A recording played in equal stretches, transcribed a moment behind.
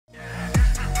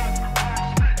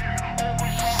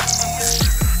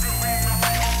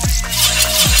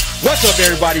What's up,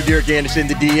 everybody? Derek Anderson,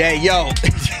 the DA. Yo,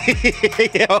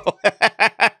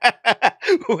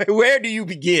 where do you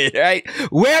begin, right?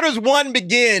 Where does one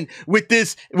begin with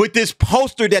this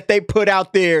poster that they put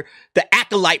out there, the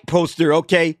Acolyte poster,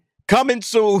 okay? Coming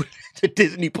soon to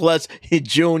Disney Plus in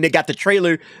June. They got the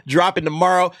trailer dropping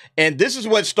tomorrow, and this is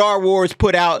what Star Wars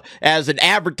put out as an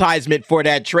advertisement for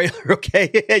that trailer,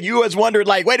 okay? And you was wondering,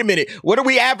 like, wait a minute, what are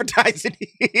we advertising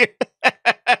here?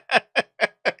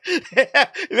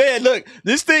 Man, look,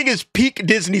 this thing is peak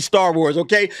Disney Star Wars,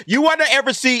 okay? You want to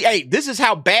ever see, hey, this is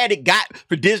how bad it got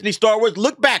for Disney Star Wars?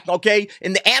 Look back, okay?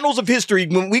 In the annals of history,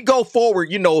 when we go forward,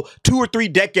 2 or 3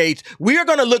 decades, we are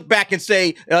going to look back and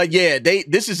say,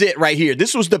 this is it right here.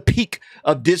 This was the peak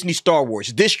of Disney Star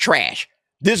Wars. This trash,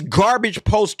 this garbage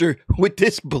poster with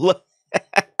this blood.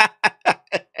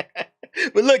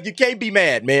 But look, you can't be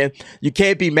mad, man. You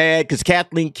can't be mad because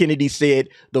Kathleen Kennedy said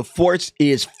the Force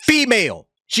is female.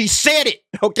 She said it,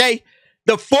 okay?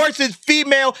 The Force is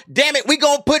female. Damn it, we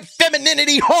gonna put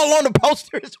femininity all on the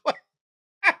poster as well.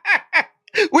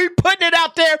 We putting it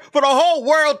out there for the whole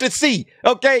world to see,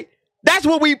 okay? That's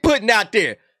what we putting out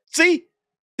there. See?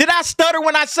 Did I stutter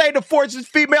when I say the Force is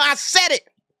female? I said it.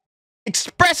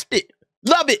 Expressed it.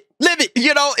 Love it. Live it.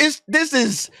 This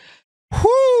is...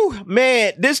 Whoo,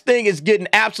 man, this thing is getting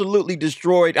absolutely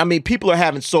destroyed. I mean, people are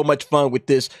having so much fun with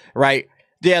this, right?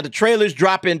 Yeah, the trailer's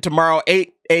dropping tomorrow,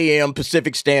 8 a.m.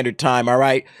 Pacific Standard Time, all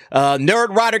right?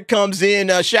 Nerdrotic comes in.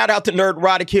 Shout out to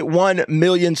Nerdrotic, hit 1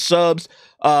 million subs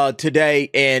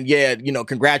today. And yeah,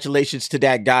 congratulations to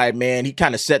that guy, man. He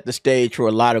kind of set the stage for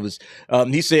a lot of us.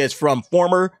 He says, from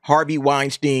former Harvey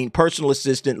Weinstein personal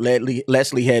assistant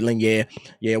Leslie Headland.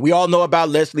 Yeah, we all know about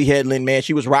Leslie Headland, man.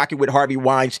 She was rocking with Harvey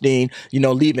Weinstein,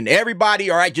 leaving everybody,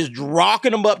 all right, just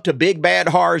rocking them up to Big Bad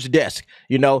Horror's desk,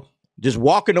 just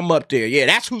walking them up there. Yeah,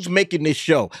 that's who's making this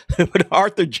show. With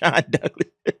Arthur John Douglas.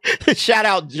 Shout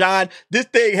out, John. This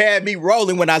thing had me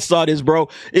rolling when I saw this, bro.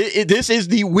 This is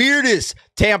the weirdest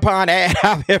tampon ad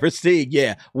I've ever seen.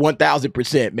 Yeah,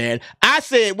 1,000%, man. I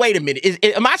said, wait a minute.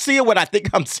 Am I seeing what I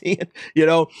think I'm seeing?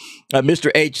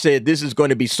 Mr. H said, this is going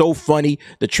to be so funny.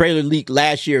 The trailer leaked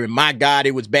last year, and my God,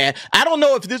 it was bad. I don't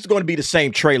know if this is going to be the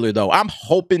same trailer, though. I'm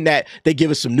hoping that they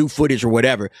give us some new footage or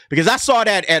whatever, because I saw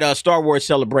that at a Star Wars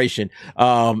Celebration.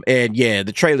 And yeah,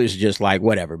 the trailer is just like,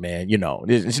 whatever, man,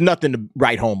 it's nothing to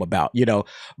write home about,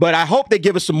 but I hope they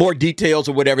give us some more details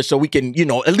or whatever, so we can,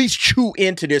 at least chew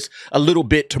into this a little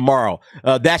bit tomorrow.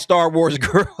 That Star Wars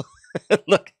girl,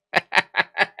 look,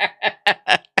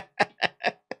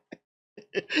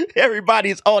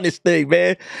 everybody's on this thing,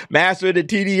 man. Master of the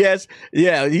TDS.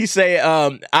 Yeah, he say,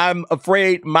 I'm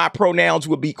afraid my pronouns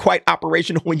will be quite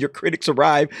operational when your critics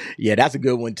arrive. Yeah, that's a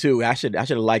good one too. I should have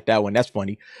liked that one. That's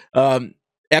funny.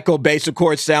 Echo Base, of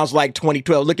course, sounds like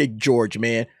 2012. Look at George,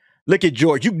 man. Look at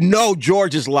George.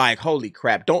 George is like, holy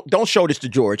crap. Don't show this to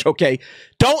George, okay?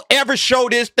 Don't ever show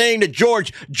this thing to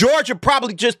George. George will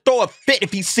probably just throw a fit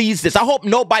if he sees this. I hope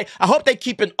they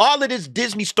keeping all of this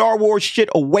Disney Star Wars shit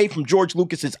away from George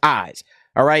Lucas's eyes,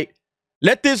 all right?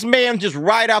 Let this man just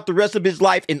ride out the rest of his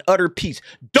life in utter peace.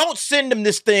 Don't send him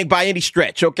this thing by any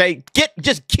stretch, okay?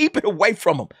 Just keep it away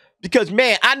from him. Because,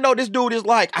 man, I know this dude is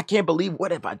like, I can't believe,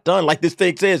 what have I done? Like this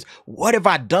thing says, what have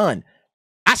I done?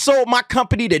 I sold my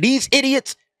company to these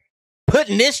idiots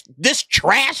putting this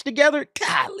trash together.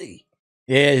 Golly.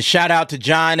 Yeah, shout out to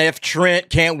John F.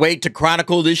 Trent. Can't wait to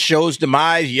chronicle this show's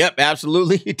demise. Yep,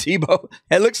 absolutely. Tebow.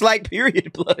 It looks like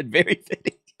period blood. Very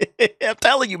fitting. I'm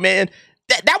telling you, man,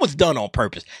 that was done on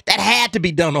purpose. That had to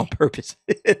be done on purpose.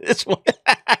 This one.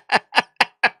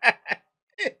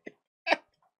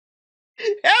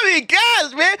 I mean,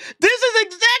 guys, man, this is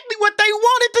exactly what they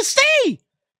wanted to see.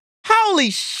 Holy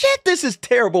shit, this is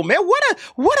terrible, man.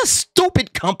 What a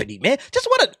stupid company, man. Just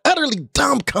what an utterly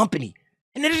dumb company.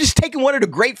 And they're just taking one of the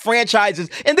great franchises,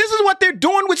 and this is what they're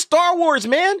doing with Star Wars,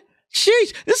 man.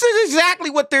 Sheesh, this is exactly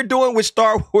what they're doing with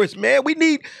Star Wars, man. We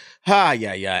need...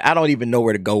 yeah. I don't even know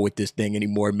where to go with this thing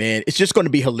anymore, man. It's just going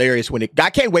to be hilarious I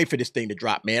can't wait for this thing to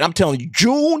drop, man. I'm telling you,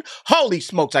 June, holy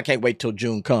smokes, I can't wait till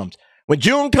June comes. When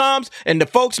June comes and the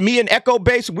folks, me and Echo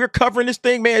Base, we're covering this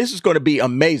thing, man, this is going to be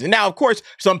amazing. Now, of course,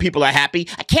 some people are happy.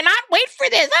 I cannot wait for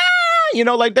this.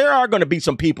 There are going to be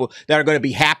some people that are going to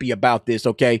be happy about this,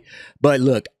 okay? But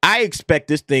look, I expect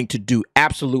this thing to do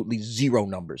absolutely zero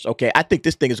numbers, okay? I think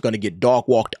this thing is going to get dog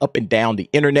walked up and down the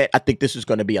internet. I think this is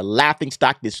going to be a laughing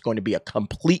stock. This is going to be a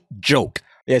complete joke.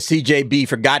 Yeah, CJB,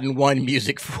 Forgotten One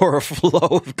music for a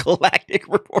flow of galactic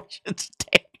proportions.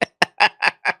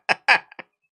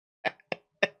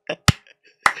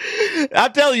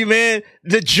 I'm telling you, man,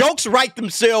 the jokes write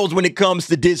themselves when it comes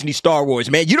to Disney Star Wars,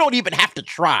 man. You don't even have to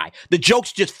try. The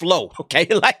jokes just flow, okay?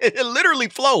 Like, it literally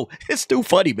flow. It's too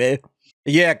funny, man.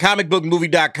 Yeah,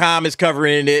 comicbookmovie.com is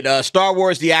covering it. Star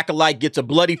Wars The Acolyte gets a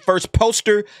bloody first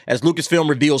poster as Lucasfilm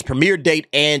reveals premiere date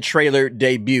and trailer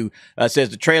debut.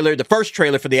 Says the first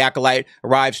trailer for The Acolyte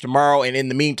arrives tomorrow, and in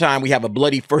the meantime, we have a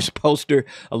bloody first poster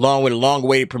along with a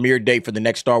long-awaited premiere date for the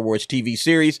next Star Wars TV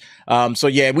series. So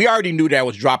yeah, we already knew that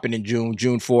was dropping in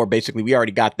June 4, basically. We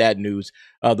already got that news.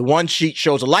 The one sheet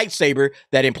shows a lightsaber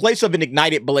that, in place of an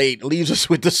ignited blade, leaves us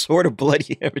with the sword of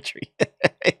bloody imagery.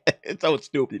 It's so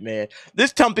stupid, man.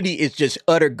 This company is just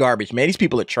utter garbage, man. These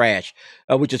people are trash,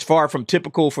 which is far from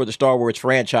typical for the Star Wars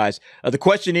franchise. The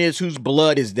question is, whose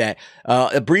blood is that?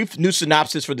 A brief new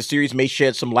synopsis for the series may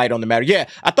shed some light on the matter. Yeah,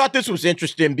 I thought this was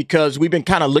interesting because we've been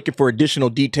kind of looking for additional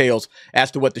details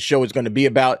as to what the show is going to be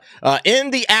about. In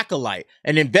The Acolyte,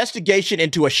 an investigation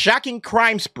into a shocking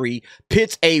crime spree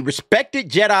pits a respected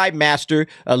Jedi Master,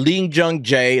 Ling Jung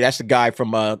Jae, that's the guy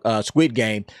from Squid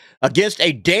Game, against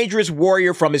a dangerous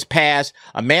warrior from his past,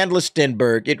 Amandla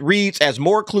Stenberg. It reads, as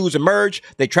more clues emerge,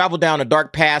 they travel down a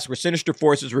dark path where sinister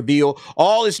forces reveal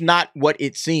all is not what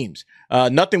it seems.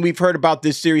 Nothing we've heard about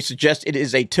this series suggests it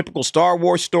is a typical Star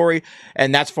Wars story,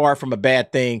 and that's far from a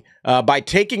bad thing. By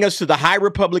taking us to the High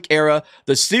Republic era,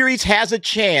 the series has a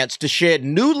chance to shed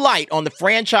new light on the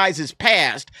franchise's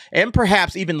past and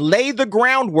perhaps even lay the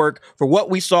groundwork for what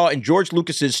we saw in George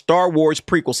Lucas's Star Wars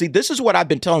prequel. See, this is what I've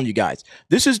been telling you guys.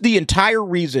 This is the entire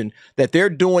reason that they're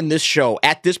doing this show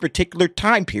at this particular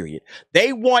time period.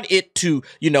 They want it to,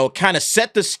 kind of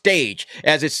set the stage,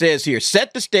 as it says here,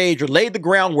 set the stage or lay the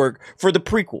groundwork for the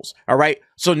prequels. All right.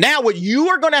 So now what you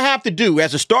are going to have to do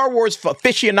as a Star Wars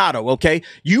aficionado, okay,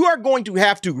 you are going to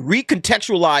have to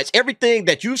recontextualize everything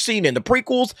that you've seen in the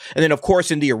prequels. And then, of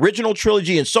course, in the original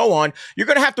trilogy and so on, you're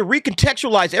going to have to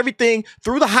recontextualize everything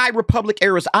through the High Republic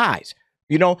era's eyes.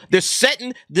 They're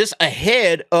setting this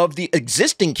ahead of the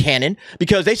existing canon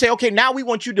because they say, okay, now we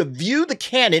want you to view the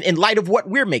canon in light of what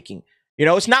we're making.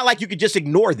 It's not like you could just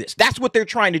ignore this. That's what they're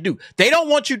trying to do. They don't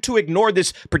want you to ignore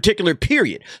this particular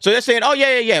period. So they're saying, oh,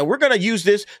 yeah, we're going to use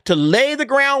this to lay the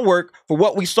groundwork for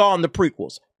what we saw in the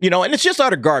prequels. And it's just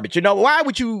utter garbage. Why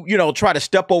would you, try to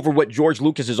step over what George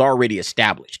Lucas has already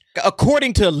established?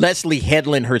 According to Leslie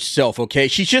Headland herself, okay,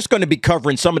 she's just going to be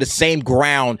covering some of the same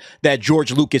ground that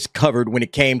George Lucas covered when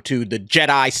it came to the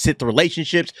Jedi-Sith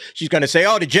relationships. She's going to say,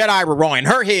 oh, the Jedi were wrong. In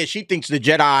her head, she thinks the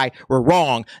Jedi were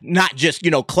wrong, not just,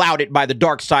 clouded by the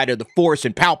dark side of the Force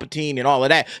and Palpatine and all of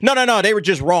that. No, they were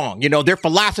just wrong. Their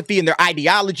philosophy and their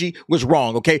ideology was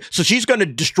wrong, okay? So she's going to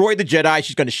destroy the Jedi.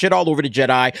 She's going to shit all over the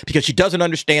Jedi because she doesn't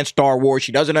understand Star Wars.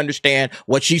 She doesn't understand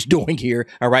what she's doing here,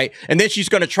 all right? And then she's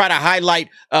going to try to highlight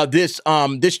this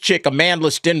chick, Amandla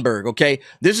Stenberg, okay?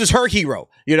 This is her hero.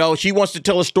 She wants to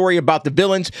tell a story about the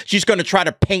villains. She's going to try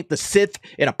to paint the Sith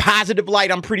in a positive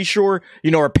light, I'm pretty sure,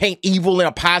 or paint evil in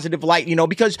a positive light,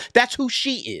 because that's who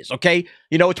she is, okay?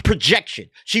 It's projection.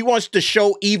 She wants to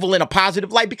show evil in a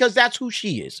positive light because that's who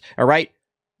she is, all right?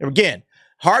 Again,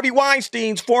 Harvey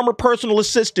Weinstein's former personal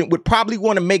assistant would probably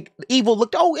want to make evil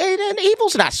look,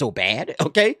 evil's not so bad,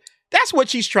 okay? That's what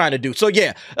she's trying to do. So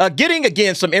yeah, getting,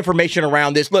 again, some information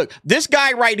around this. Look, this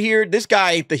guy right here, this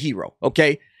guy ain't the hero,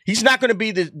 okay? He's not going to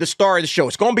be the star of the show.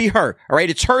 It's going to be her, all right?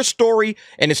 It's her story,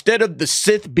 and instead of the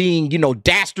Sith being,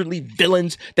 dastardly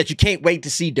villains that you can't wait to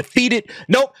see defeated,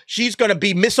 nope, she's going to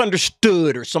be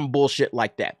misunderstood or some bullshit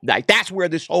like that. Like, that's where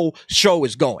this whole show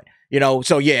is going,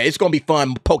 So yeah, it's going to be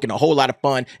fun, poking a whole lot of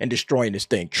fun and destroying this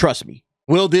thing. Trust me.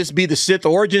 Will this be the Sith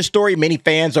origin story many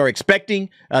fans are expecting?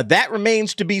 That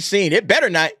remains to be seen. It better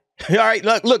not. All right,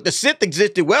 look, the Sith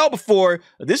existed well before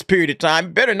this period of time.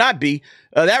 It better not be.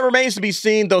 That remains to be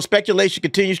seen, though speculation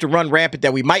continues to run rampant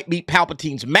that we might meet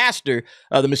Palpatine's master,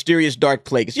 the mysterious Darth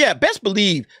Plagueis. Yeah, best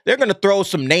believe they're going to throw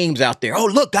some names out there. Oh,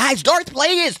 look, guys, Darth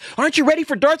Plagueis. Aren't you ready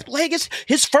for Darth Plagueis?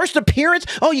 His first appearance?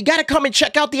 Oh, you got to come and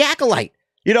check out the Acolyte.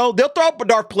 They'll throw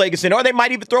Darth Plagueis in, or they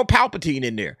might even throw Palpatine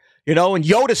in there. And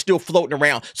Yoda's still floating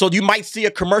around. So you might see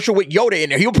a commercial with Yoda in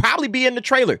there. He'll probably be in the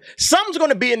trailer. Something's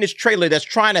going to be in this trailer that's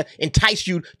trying to entice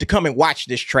you to come and watch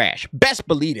this trash. Best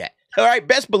believe that. All right,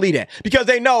 best believe that. Because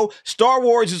they know Star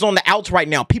Wars is on the outs right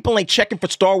now. People ain't checking for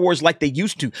Star Wars like they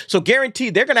used to. So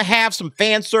guaranteed, they're going to have some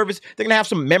fan service. They're going to have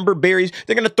some member berries.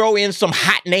 They're going to throw in some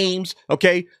hot names,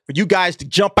 okay, for you guys to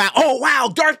jump out. Oh,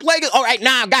 wow, Darth Plagueis. All right,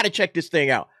 now I got to check this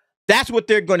thing out. That's what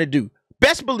they're going to do.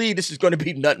 Best believe this is going to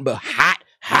be nothing but hot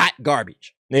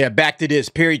garbage. Yeah, back to this.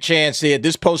 Perry Chan said,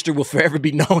 this poster will forever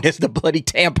be known as the bloody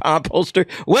tampon poster.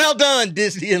 Well done,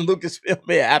 Disney and Lucasfilm.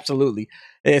 Yeah, absolutely.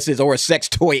 It says, or a sex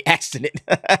toy accident.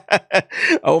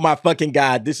 Oh my fucking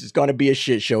God, this is gonna be a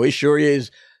shit show. It sure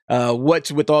is.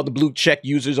 What's with all the blue check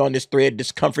users on this thread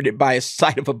discomforted by a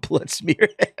sight of a blood smear?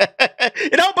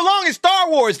 It don't belong in Star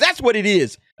Wars. That's what it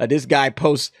is. This guy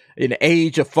posts, in the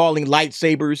age of falling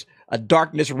lightsabers, a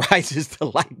darkness rises to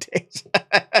light days.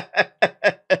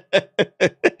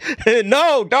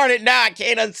 No, darn it. Nah, I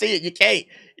can't unsee it. You can't.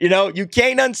 You know, you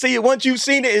can't unsee it. Once you've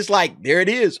seen it, it's like, there it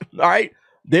is. All right.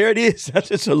 There it is. That's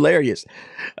just hilarious.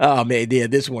 Oh, man. Yeah,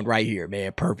 this one right here,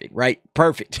 man. Perfect, right?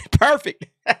 Perfect. Perfect.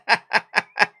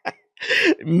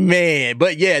 Man,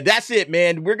 but yeah, that's it,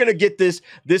 man. We're gonna get this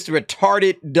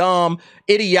retarded, dumb,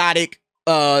 idiotic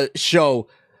show,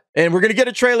 and we're gonna get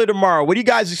a trailer tomorrow. What do you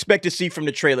guys expect to see from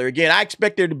the trailer? Again, I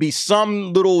expect there to be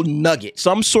some little nugget,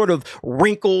 some sort of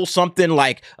wrinkle, something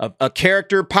like a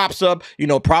character pops up, you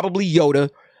know, probably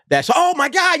Yoda. That's, oh my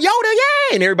God, Yoda,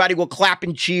 yeah! And everybody will clap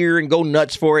and cheer and go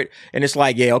nuts for it. And it's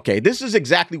like, yeah, okay, this is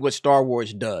exactly what Star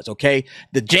Wars does, okay?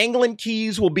 The jangling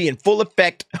keys will be in full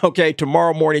effect, okay,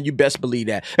 tomorrow morning. You best believe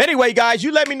that. Anyway, guys,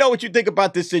 you let me know what you think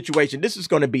about this situation. This is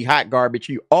going to be hot garbage.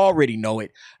 You already know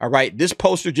it, all right? This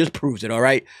poster just proves it, all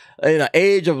right? In an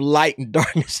age of light and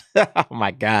darkness. Oh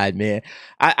my God, man.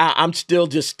 I'm still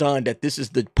just stunned that this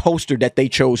is the poster that they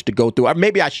chose to go through. Or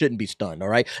maybe I shouldn't be stunned, all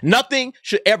right? Nothing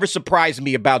should ever surprise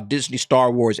me about Disney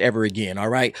Star Wars ever again, all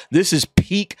right? This is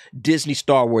peak Disney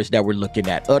Star Wars that we're looking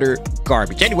at. Utter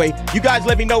garbage. Anyway, you guys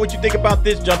let me know what you think about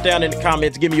this. Jump down in the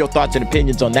comments. Give me your thoughts and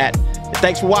opinions on that. And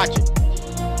thanks for watching.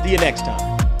 See you next time.